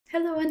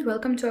Hello and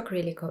welcome to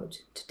Acrylic Code.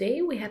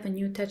 Today we have a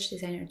new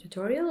TouchDesigner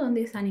tutorial on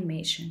this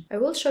animation. I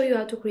will show you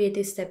how to create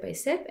this step by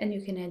step and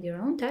you can add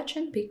your own touch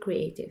and be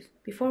creative.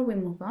 Before we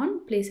move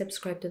on, please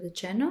subscribe to the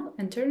channel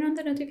and turn on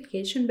the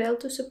notification bell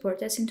to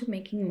support us into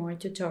making more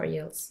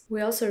tutorials.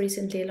 We also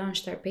recently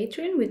launched our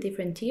Patreon with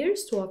different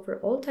tiers to offer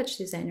all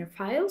TouchDesigner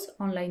files,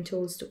 online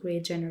tools to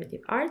create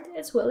generative art,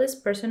 as well as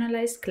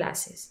personalized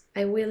classes.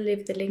 I will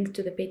leave the link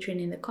to the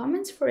Patreon in the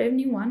comments for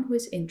anyone who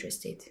is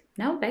interested.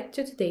 Now back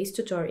to today's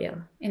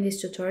tutorial. In this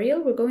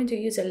tutorial, we're going to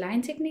use a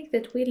line technique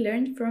that we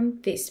learned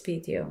from this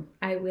video.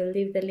 I will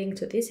leave the link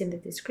to this in the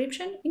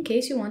description in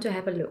case you want to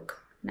have a look.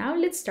 Now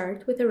let's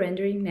start with the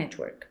rendering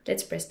network.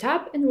 Let's press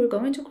Tab and we're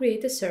going to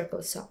create a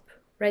circle SOP.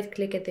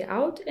 Right-click at the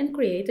out and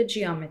create a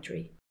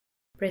geometry.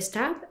 Press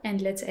Tab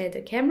and let's add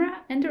a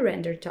camera and a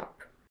render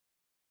top.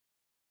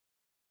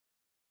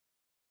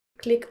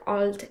 Click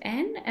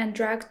Alt-N and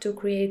drag to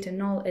create a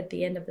null at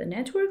the end of the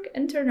network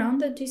and turn on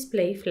the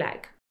display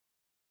flag.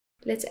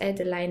 Let's add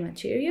the line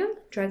material,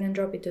 drag and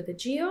drop it to the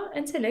geo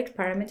and select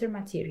parameter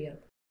material.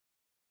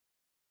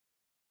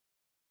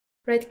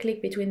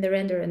 Right-click between the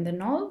render and the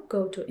null,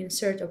 go to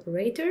Insert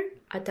Operator,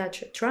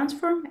 attach a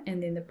transform,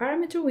 and in the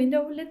parameter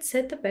window, let's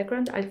set the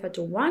background alpha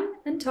to 1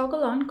 and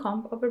toggle on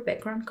Comp over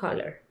background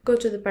color. Go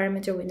to the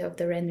parameter window of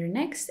the render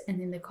next, and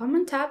in the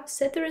Common tab,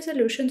 set the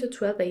resolution to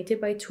 1280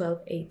 by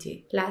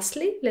 1280.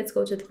 Lastly, let's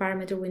go to the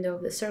parameter window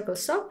of the circle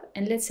SOP,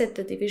 and let's set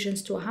the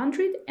divisions to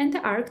 100 and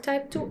the arc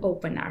type to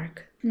Open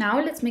Arc.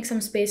 Now let's make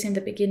some space in the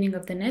beginning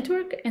of the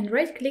network and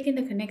right-click in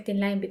the connecting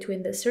line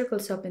between the circle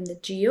SOP and the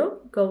geo,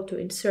 go to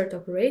Insert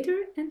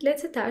Operator and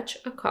let's attach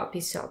a copy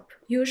SOP.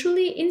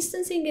 Usually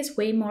instancing is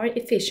way more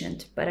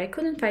efficient, but I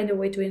couldn't find a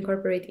way to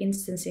incorporate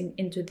instancing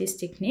into this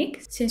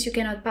technique since you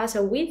cannot pass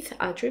a width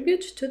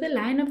attribute to the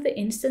line of the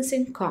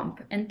instancing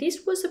comp, and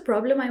this was a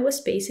problem I was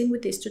facing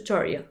with this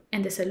tutorial.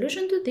 And the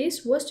solution to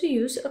this was to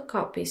use a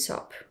copy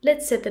SOP.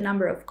 Let's set the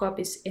number of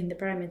copies in the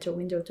parameter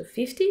window to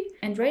 50,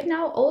 and right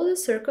now all the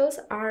circles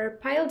are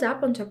piled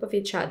up on top of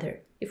each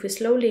other. If we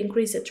slowly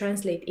increase the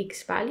translate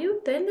X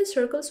value, then the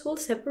circles will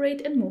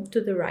separate and move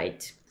to the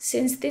right.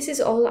 Since this is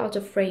all out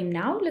of frame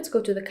now, let's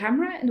go to the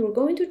camera and we're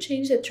going to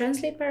change the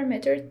translate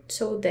parameter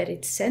so that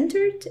it's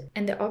centered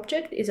and the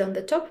object is on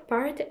the top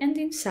part and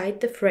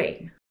inside the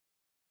frame.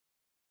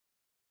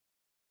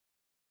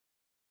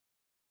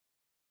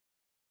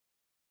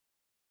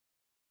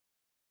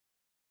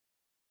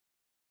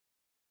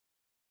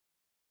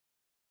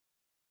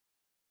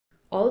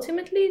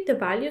 Ultimately, the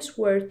values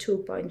were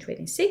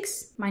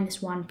 2.26,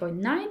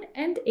 -1.9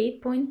 and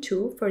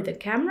 8.2 for the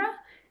camera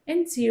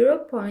and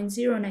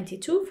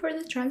 0.092 for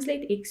the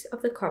translate X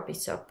of the copy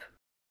SOP.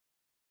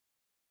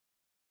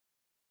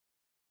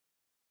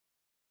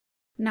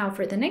 Now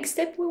for the next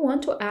step, we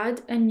want to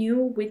add a new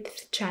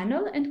width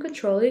channel and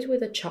control it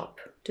with a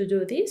chop. To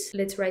do this,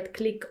 let's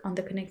right-click on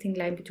the connecting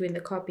line between the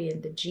copy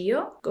and the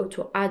geo, go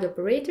to Add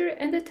Operator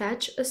and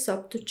attach a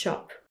SOP to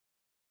chop.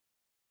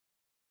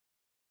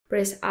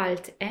 Press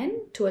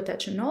Alt-N to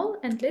attach a null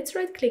and let's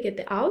right-click at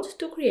the out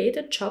to create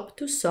a chop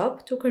to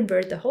SOP to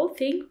convert the whole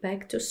thing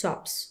back to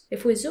SOPs.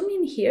 If we zoom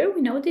in here,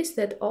 we notice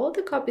that all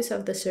the copies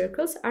of the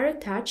circles are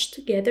attached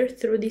together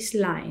through this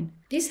line.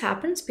 This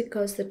happens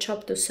because the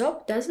chop to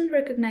SOP doesn't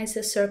recognize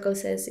the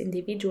circles as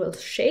individual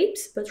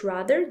shapes, but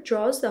rather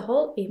draws the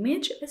whole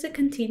image as a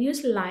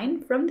continuous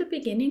line from the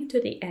beginning to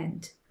the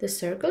end. The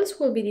circles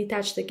will be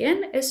detached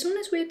again as soon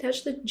as we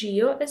attach the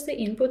geo as the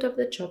input of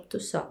the chop to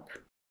SOP.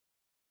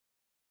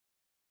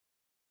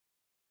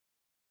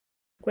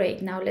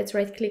 Great, now let's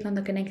right-click on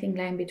the connecting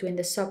line between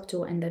the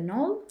SOP2 and the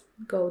null,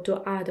 go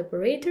to Add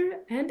Operator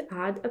and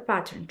add a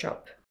pattern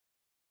chop.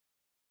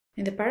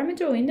 In the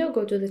parameter window,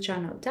 go to the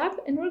Channel tab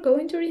and we're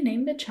going to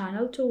rename the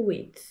channel to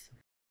Width.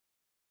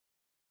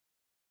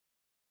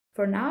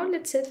 For now,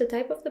 let's set the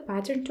type of the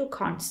pattern to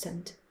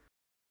Constant.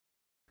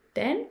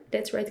 Then,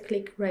 let's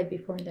right-click right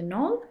before the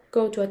null,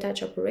 go to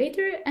Attach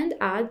Operator and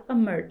add a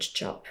Merge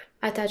chop.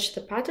 Attach the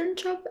pattern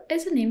chop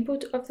as an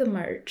input of the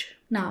merge.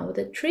 Now,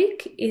 the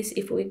trick is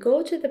if we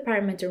go to the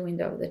parameter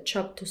window of the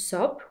chop to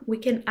SOP, we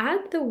can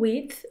add the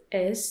width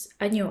as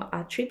a new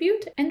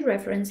attribute and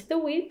reference the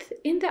width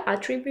in the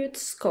attribute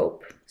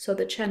scope. So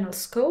the channel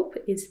scope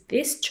is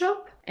this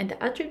chop and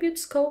the attribute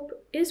scope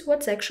is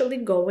what's actually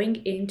going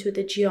into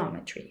the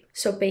geometry.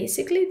 So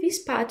basically this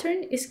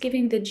pattern is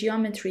giving the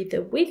geometry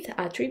the width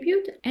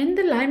attribute and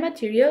the line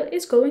material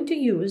is going to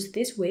use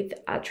this width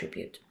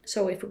attribute.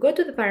 So if we go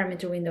to the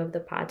parameter window of the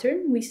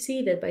pattern, we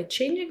see that by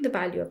changing the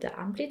value of the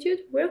amplitude,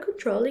 we're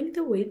controlling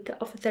the width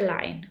of the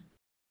line.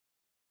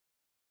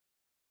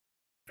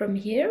 From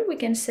here, we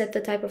can set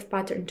the type of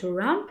pattern to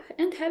ramp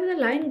and have the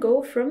line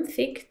go from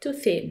thick to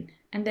thin.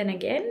 And then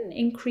again,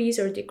 increase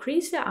or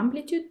decrease the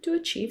amplitude to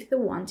achieve the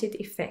wanted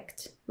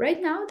effect.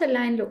 Right now, the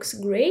line looks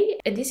gray,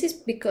 and this is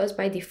because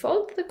by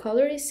default, the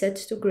color is set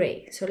to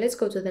gray. So let's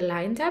go to the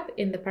Line tab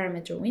in the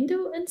parameter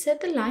window and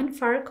set the line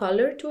far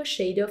color to a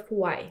shade of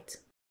white.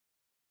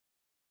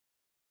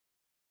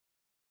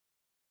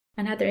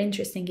 Another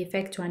interesting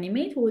effect to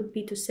animate would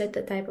be to set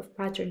the type of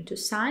pattern to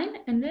sine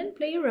and then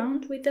play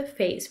around with the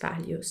phase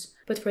values.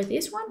 But for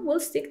this one, we'll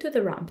stick to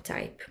the ramp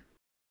type.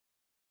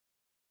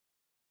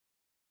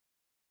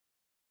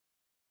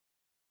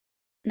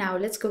 Now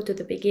let's go to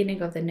the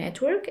beginning of the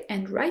network,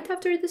 and right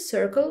after the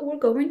circle, we're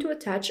going to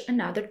attach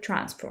another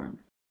transform.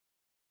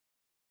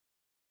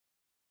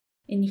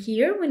 In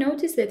here, we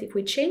notice that if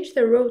we change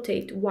the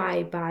rotate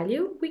Y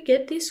value, we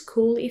get this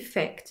cool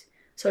effect.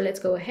 So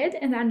let's go ahead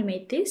and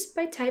animate this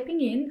by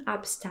typing in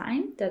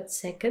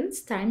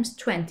upstime.seconds times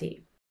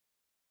 20.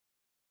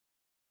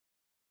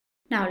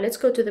 Now let's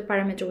go to the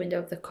parameter window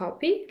of the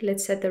copy.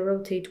 Let's set the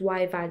rotate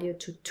Y value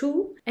to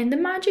 2, and the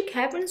magic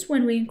happens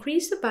when we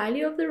increase the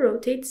value of the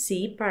rotate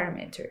Z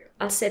parameter.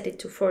 I'll set it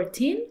to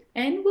 14,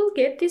 and we'll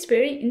get this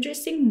very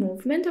interesting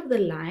movement of the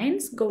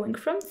lines going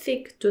from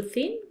thick to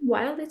thin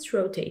while it's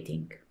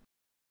rotating.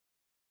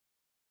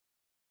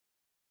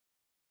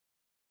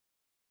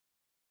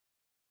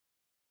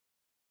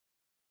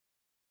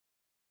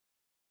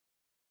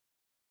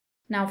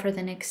 Now for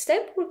the next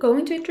step, we're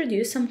going to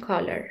introduce some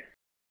color.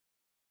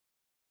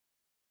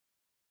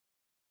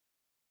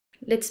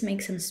 Let's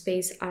make some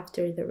space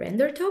after the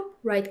render top,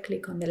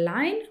 right-click on the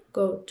line,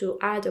 go to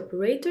Add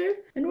Operator,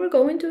 and we're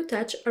going to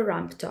attach a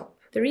ramp top.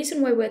 The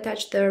reason why we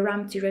attach the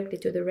ramp directly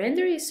to the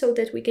render is so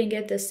that we can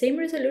get the same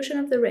resolution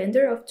of the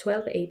render of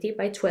 1280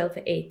 by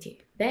 1280.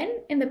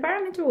 Then, in the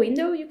parameter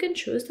window, you can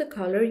choose the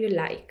color you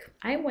like.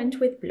 I went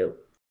with blue.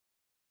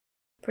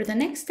 For the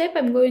next step,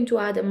 I'm going to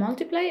add a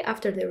multiply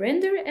after the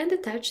render and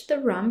attach the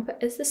ramp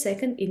as the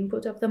second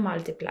input of the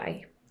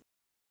multiply.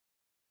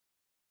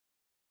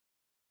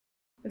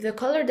 If the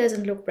color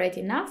doesn't look bright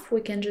enough, we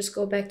can just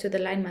go back to the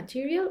line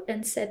material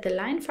and set the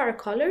line far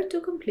color to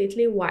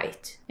completely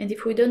white. And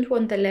if we don't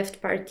want the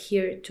left part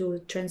here to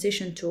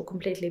transition to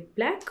completely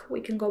black,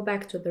 we can go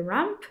back to the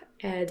ramp,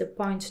 add a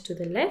point to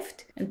the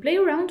left, and play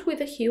around with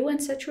the hue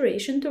and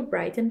saturation to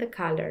brighten the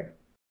color.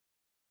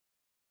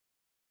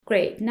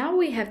 Great, now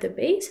we have the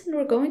base, and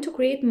we're going to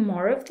create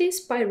more of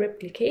this by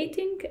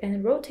replicating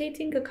and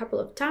rotating a couple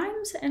of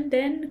times and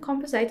then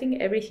compositing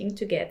everything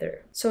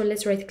together. So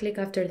let's right click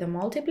after the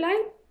multiply,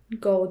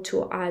 go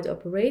to Add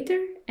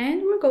Operator,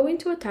 and we're going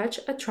to attach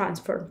a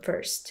transform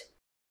first.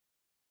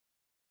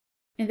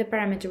 In the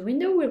parameter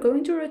window, we're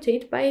going to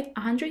rotate by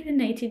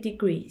 180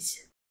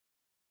 degrees.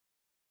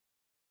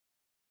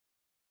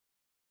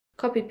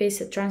 Copy-paste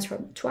the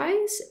transform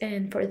twice,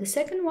 and for the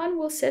second one,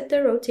 we'll set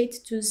the rotate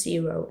to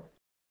 0.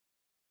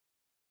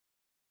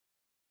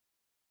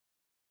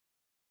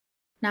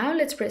 Now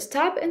let's press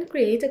Tab and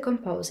create a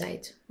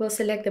composite. We'll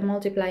select the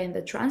multiply and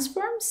the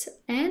transforms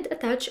and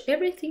attach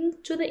everything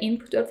to the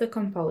input of the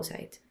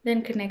composite.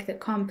 Then connect the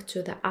comp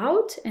to the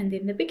out, and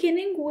in the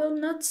beginning we'll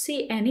not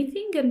see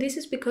anything, and this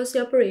is because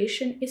the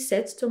operation is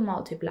set to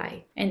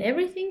multiply. And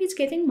everything is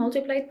getting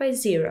multiplied by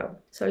 0.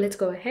 So let's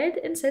go ahead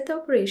and set the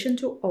operation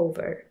to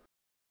over.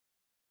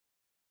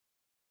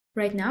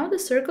 Right now the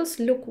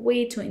circles look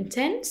way too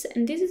intense,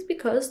 and this is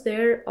because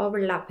they're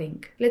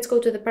overlapping. Let's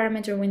go to the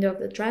parameter window of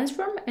the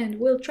transform and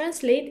we'll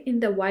translate in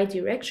the Y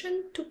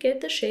direction to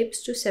get the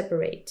shapes to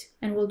separate.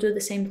 And we'll do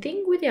the same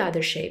thing with the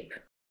other shape.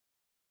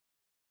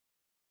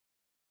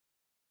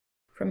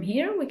 From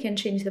here we can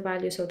change the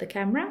values of the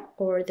camera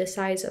or the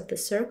size of the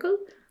circle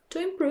to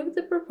improve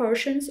the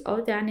proportions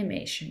of the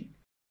animation.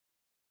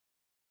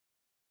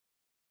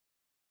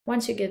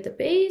 Once you get the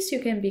base,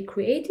 you can be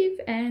creative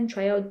and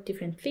try out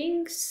different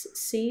things,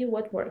 see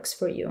what works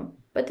for you.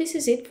 But this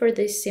is it for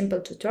this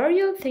simple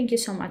tutorial. Thank you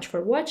so much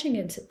for watching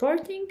and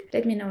supporting.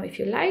 Let me know if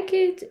you like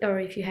it or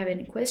if you have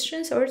any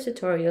questions or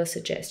tutorial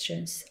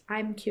suggestions.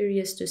 I'm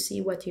curious to see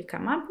what you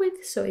come up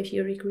with, so if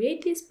you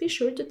recreate this, be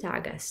sure to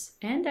tag us.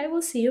 And I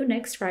will see you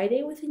next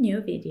Friday with a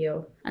new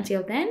video.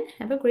 Until then,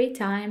 have a great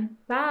time.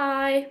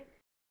 Bye!